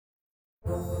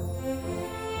Was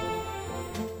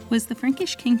the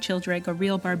Frankish king Childeric a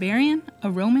real barbarian,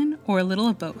 a Roman, or a little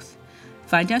of both?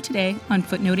 Find out today on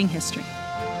Footnoting History.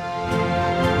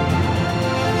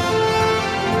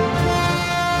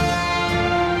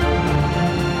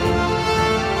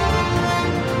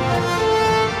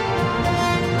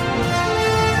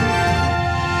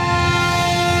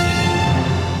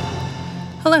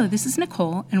 Hello, this is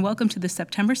Nicole, and welcome to the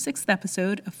September 6th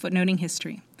episode of Footnoting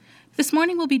History. This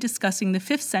morning we'll be discussing the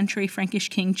 5th century Frankish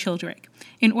king Childeric,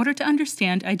 in order to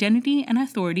understand identity and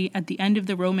authority at the end of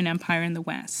the Roman Empire in the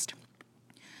West.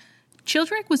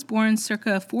 Childeric was born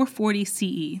circa 440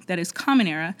 CE, that is Common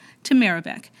Era, to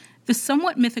Merovech, the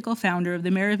somewhat mythical founder of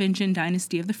the Merovingian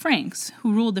dynasty of the Franks,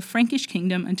 who ruled the Frankish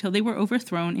kingdom until they were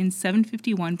overthrown in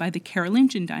 751 by the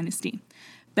Carolingian dynasty,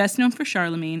 best known for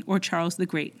Charlemagne or Charles the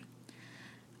Great.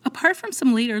 Apart from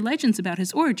some later legends about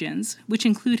his origins, which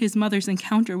include his mother's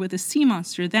encounter with a sea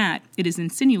monster that, it is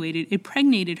insinuated,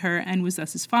 impregnated her and was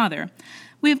thus his father,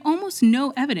 we have almost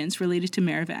no evidence related to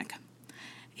Merovech.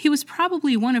 He was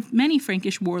probably one of many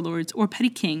Frankish warlords or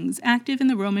petty kings active in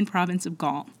the Roman province of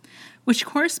Gaul, which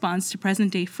corresponds to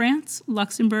present-day France,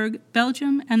 Luxembourg,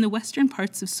 Belgium, and the western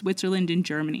parts of Switzerland and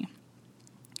Germany.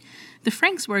 The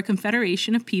Franks were a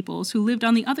confederation of peoples who lived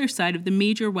on the other side of the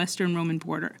major western Roman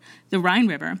border, the Rhine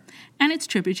River, and its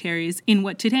tributaries in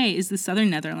what today is the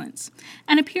southern Netherlands,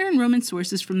 and appear in Roman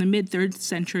sources from the mid-3rd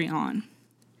century on.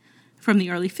 From the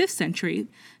early 5th century,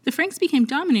 the Franks became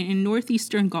dominant in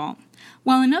northeastern Gaul,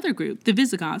 while another group, the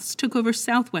Visigoths, took over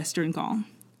southwestern Gaul.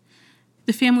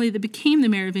 The family that became the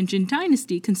Merovingian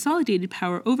dynasty consolidated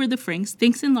power over the Franks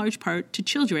thanks in large part to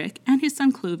Childeric and his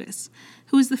son Clovis,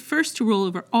 who was the first to rule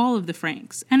over all of the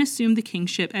Franks and assumed the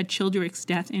kingship at Childeric's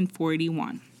death in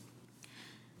 481.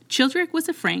 Childeric was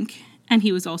a Frank, and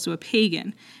he was also a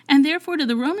pagan, and therefore to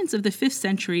the Romans of the 5th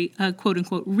century, a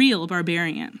quote-unquote real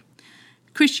barbarian.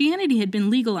 Christianity had been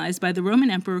legalized by the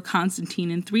Roman Emperor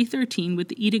Constantine in 313 with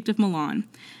the Edict of Milan,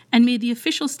 and made the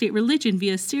official state religion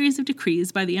via a series of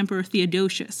decrees by the Emperor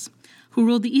Theodosius, who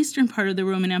ruled the eastern part of the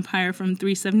Roman Empire from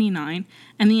 379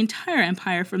 and the entire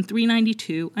empire from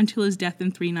 392 until his death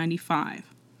in 395.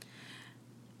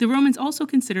 The Romans also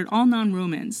considered all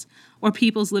non-Romans, or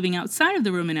peoples living outside of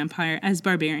the Roman Empire, as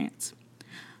barbarians.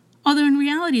 Although in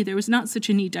reality there was not such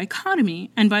a neat dichotomy,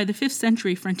 and by the 5th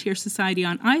century frontier society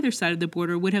on either side of the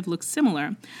border would have looked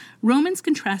similar, Romans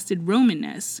contrasted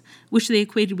Romanness, which they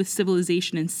equated with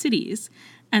civilization and cities,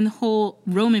 and the whole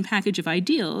Roman package of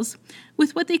ideals,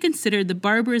 with what they considered the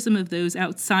barbarism of those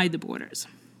outside the borders.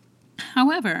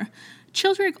 However,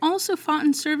 Childeric also fought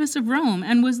in service of Rome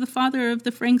and was the father of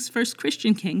the Franks' first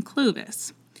Christian king,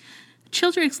 Clovis.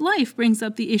 Childeric's life brings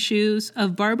up the issues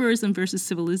of barbarism versus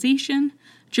civilization,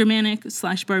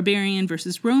 Germanic/barbarian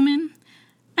versus Roman,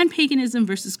 and paganism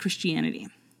versus Christianity.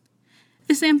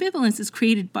 This ambivalence is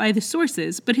created by the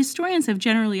sources, but historians have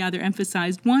generally either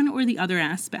emphasized one or the other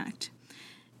aspect.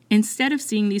 Instead of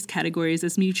seeing these categories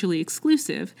as mutually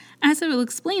exclusive, as I will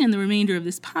explain in the remainder of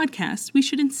this podcast, we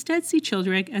should instead see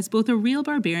Childeric as both a real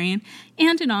barbarian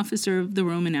and an officer of the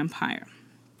Roman Empire.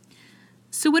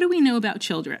 So what do we know about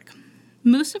Childeric?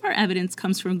 Most of our evidence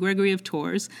comes from Gregory of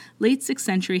Tours' late 6th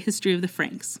century History of the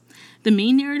Franks, the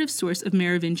main narrative source of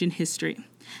Merovingian history,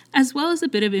 as well as a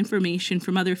bit of information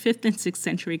from other 5th and 6th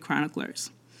century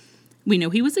chroniclers. We know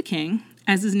he was a king,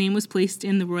 as his name was placed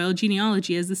in the royal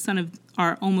genealogy as the son of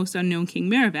our almost unknown King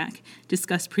Merovech,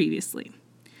 discussed previously.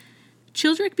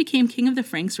 Childeric became king of the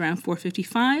Franks around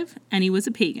 455, and he was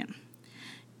a pagan.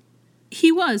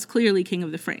 He was clearly king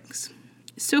of the Franks.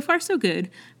 So far so good,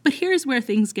 but here's where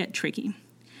things get tricky.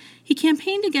 He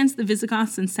campaigned against the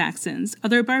Visigoths and Saxons,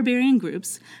 other barbarian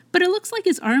groups, but it looks like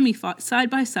his army fought side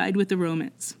by side with the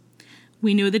Romans.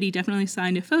 We know that he definitely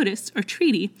signed a foedus, or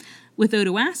treaty, with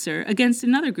Odoacer against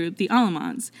another group, the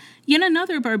Alamans, yet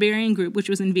another barbarian group which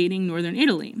was invading northern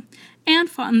Italy, and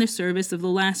fought in the service of the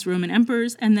last Roman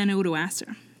emperors and then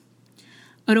Odoacer.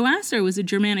 Odoacer was a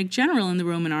Germanic general in the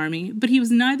Roman army, but he was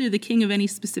neither the king of any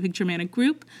specific Germanic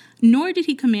group, nor did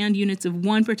he command units of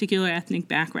one particular ethnic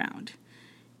background.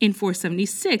 In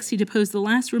 476, he deposed the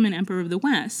last Roman emperor of the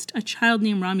West, a child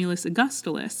named Romulus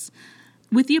Augustulus,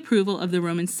 with the approval of the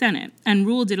Roman Senate, and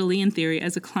ruled Italy in theory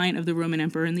as a client of the Roman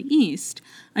emperor in the East,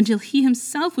 until he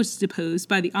himself was deposed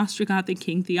by the Ostrogothic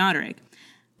king Theodoric,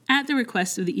 at the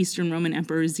request of the Eastern Roman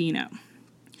emperor Zeno.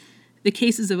 The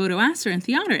cases of Odoacer and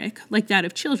Theodoric, like that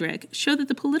of Childeric, show that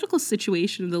the political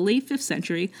situation of the late 5th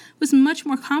century was much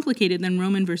more complicated than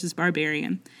Roman versus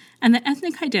barbarian, and that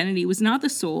ethnic identity was not the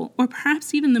sole, or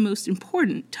perhaps even the most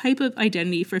important, type of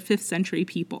identity for 5th century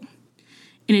people.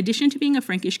 In addition to being a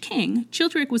Frankish king,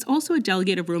 Childeric was also a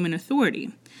delegate of Roman authority.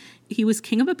 he was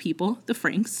king of a people, the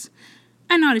Franks,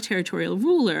 and not a territorial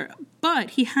ruler,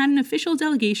 but he had an official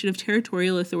delegation of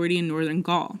territorial authority in northern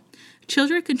Gaul.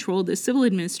 Childeric controlled the civil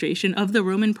administration of the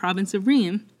Roman province of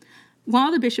Rheims,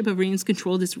 while the Bishop of Rheims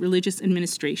controlled its religious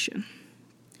administration.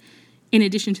 In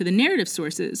addition to the narrative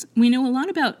sources, we know a lot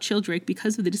about Childeric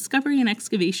because of the discovery and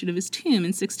excavation of his tomb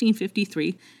in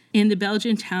 1653 in the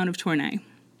Belgian town of Tournai.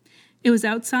 It was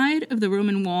outside of the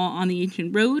Roman wall on the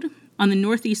ancient road, on the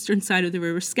northeastern side of the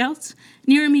River Scheldt,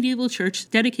 near a medieval church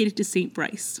dedicated to St.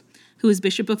 Brice, who was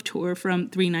Bishop of Tours from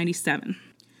 397.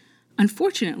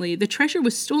 Unfortunately, the treasure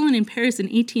was stolen in Paris in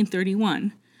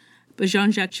 1831, but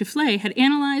Jean-Jacques Chiflet had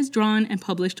analyzed, drawn, and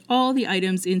published all the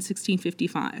items in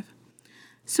 1655.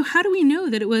 So how do we know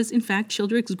that it was, in fact,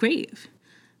 Childeric's grave?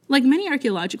 Like many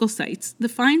archaeological sites, the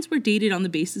finds were dated on the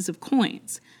basis of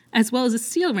coins, as well as a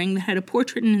seal ring that had a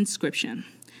portrait and inscription,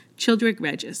 Childeric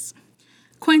Regis.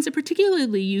 Coins are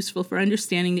particularly useful for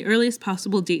understanding the earliest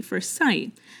possible date for a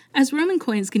site, as Roman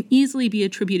coins can easily be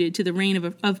attributed to the reign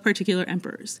of particular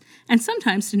emperors, and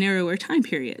sometimes to narrower time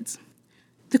periods.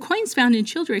 The coins found in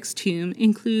Childeric's tomb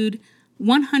include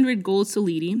 100 gold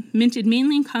solidi, minted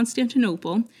mainly in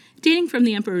Constantinople, dating from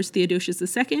the emperors Theodosius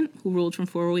II, who ruled from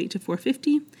 408 to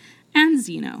 450, and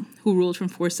Zeno, who ruled from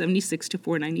 476 to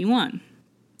 491.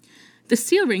 The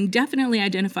seal ring definitely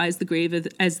identifies the grave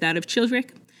as that of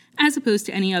Childeric, as opposed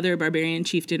to any other barbarian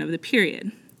chieftain of the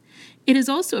period. It is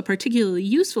also a particularly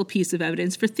useful piece of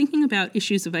evidence for thinking about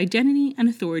issues of identity and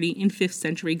authority in 5th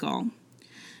century Gaul.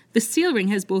 The seal ring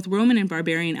has both Roman and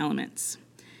barbarian elements.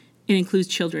 It includes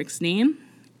Childeric's name,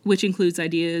 which includes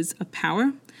ideas of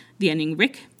power, the ending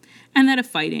ric, and that of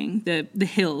fighting, the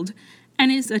hild,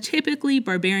 and is a typically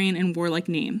barbarian and warlike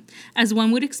name, as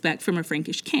one would expect from a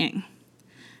Frankish king.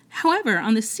 However,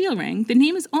 on the seal ring, the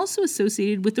name is also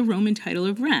associated with the Roman title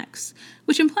of Rex,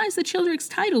 which implies that Childeric's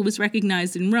title was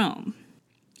recognized in Rome.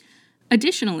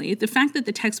 Additionally, the fact that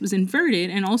the text was inverted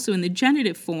and also in the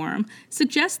genitive form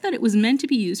suggests that it was meant to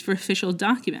be used for official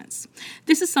documents.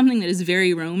 This is something that is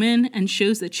very Roman and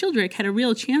shows that Childeric had a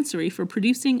real chancery for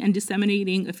producing and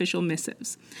disseminating official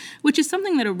missives, which is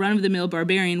something that a run-of-the-mill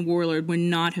barbarian warlord would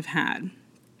not have had.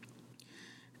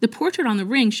 The portrait on the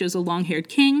ring shows a long-haired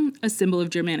king, a symbol of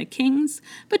Germanic kings,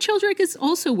 but Childeric is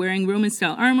also wearing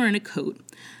Roman-style armor and a coat,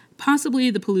 possibly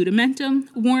the paludamentum,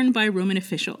 worn by Roman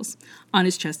officials, on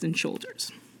his chest and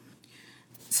shoulders.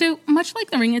 So, much like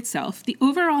the ring itself, the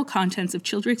overall contents of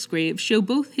Childeric's grave show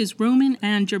both his Roman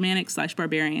and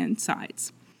Germanic/barbarian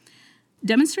sides.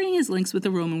 Demonstrating his links with the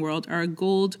Roman world are a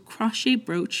gold cross-shaped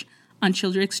brooch on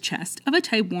Childeric's chest of a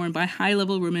type worn by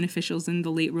high-level Roman officials in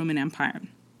the late Roman Empire.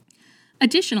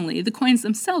 Additionally, the coins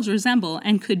themselves resemble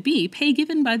and could be pay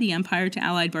given by the empire to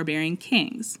allied barbarian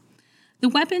kings. The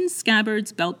weapons,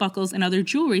 scabbards, belt buckles, and other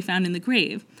jewelry found in the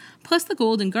grave, plus the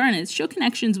gold and garnets, show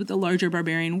connections with the larger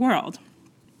barbarian world.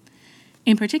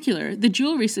 In particular, the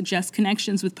jewelry suggests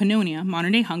connections with Pannonia,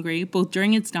 modern-day Hungary, both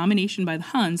during its domination by the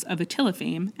Huns of Attila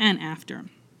fame and after.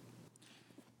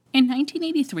 In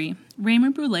 1983,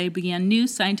 Raymond Brulé began new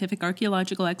scientific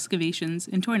archaeological excavations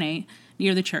in Tournai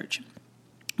near the church,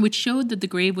 which showed that the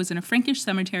grave was in a Frankish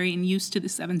cemetery in use to the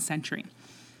 7th century.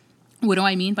 What do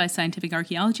I mean by scientific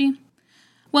archaeology?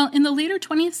 Well, in the later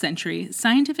 20th century,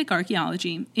 scientific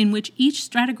archaeology, in which each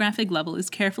stratigraphic level is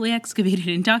carefully excavated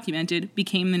and documented,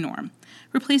 became the norm,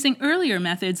 replacing earlier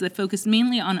methods that focused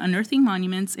mainly on unearthing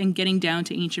monuments and getting down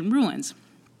to ancient ruins,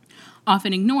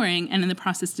 often ignoring, and in the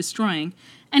process destroying,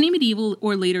 any medieval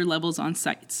or later levels on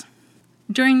sites.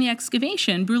 During the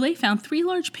excavation, Brulé found 3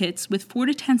 large pits with 4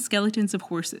 to 10 skeletons of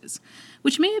horses,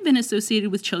 which may have been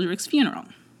associated with Childeric's funeral.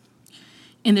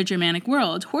 In the Germanic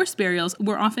world, horse burials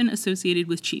were often associated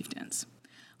with chieftains.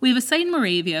 We have a site in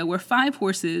Moravia where 5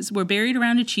 horses were buried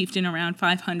around a chieftain around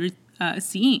 500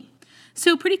 CE,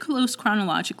 so pretty close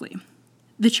chronologically.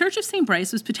 The Church of St.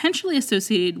 Brice was potentially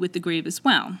associated with the grave as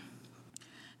well.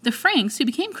 The Franks, who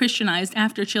became Christianized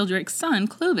after Childeric's son,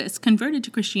 Clovis, converted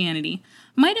to Christianity,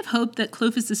 might have hoped that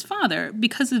Clovis's father,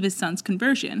 because of his son's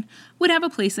conversion, would have a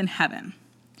place in heaven.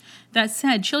 That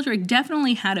said, Childeric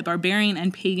definitely had a barbarian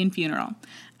and pagan funeral,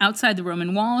 outside the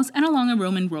Roman walls and along a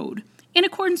Roman road, in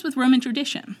accordance with Roman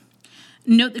tradition.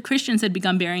 Note that Christians had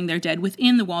begun burying their dead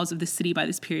within the walls of the city by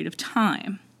this period of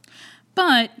time.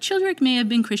 But Childeric may have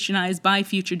been Christianized by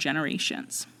future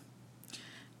generations.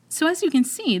 So as you can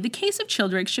see, the case of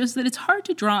Childeric shows that it's hard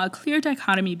to draw a clear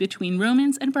dichotomy between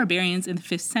Romans and barbarians in the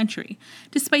 5th century,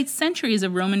 despite centuries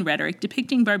of Roman rhetoric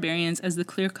depicting barbarians as the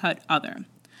clear-cut other.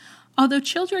 Although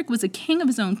Childeric was a king of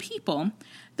his own people,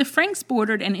 The Franks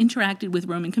bordered and interacted with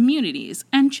Roman communities,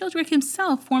 and Childeric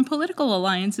himself formed political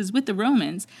alliances with the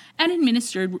Romans and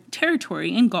administered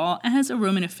territory in Gaul as a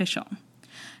Roman official.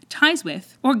 Ties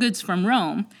with, or goods from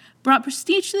Rome, brought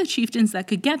prestige to the chieftains that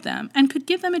could get them and could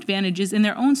give them advantages in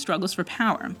their own struggles for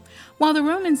power, while the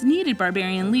Romans needed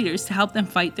barbarian leaders to help them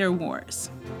fight their wars.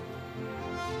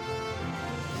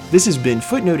 This has been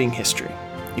Footnoting History.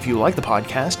 If you like the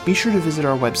podcast, be sure to visit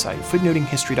our website,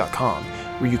 footnotinghistory.com,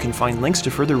 where you can find links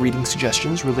to further reading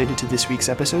suggestions related to this week's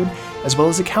episode, as well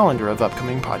as a calendar of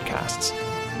upcoming podcasts.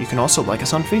 You can also like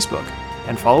us on Facebook,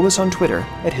 and follow us on Twitter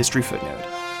at History Footnote.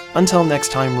 Until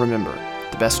next time, remember,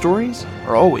 the best stories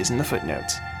are always in the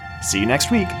footnotes. See you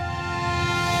next week!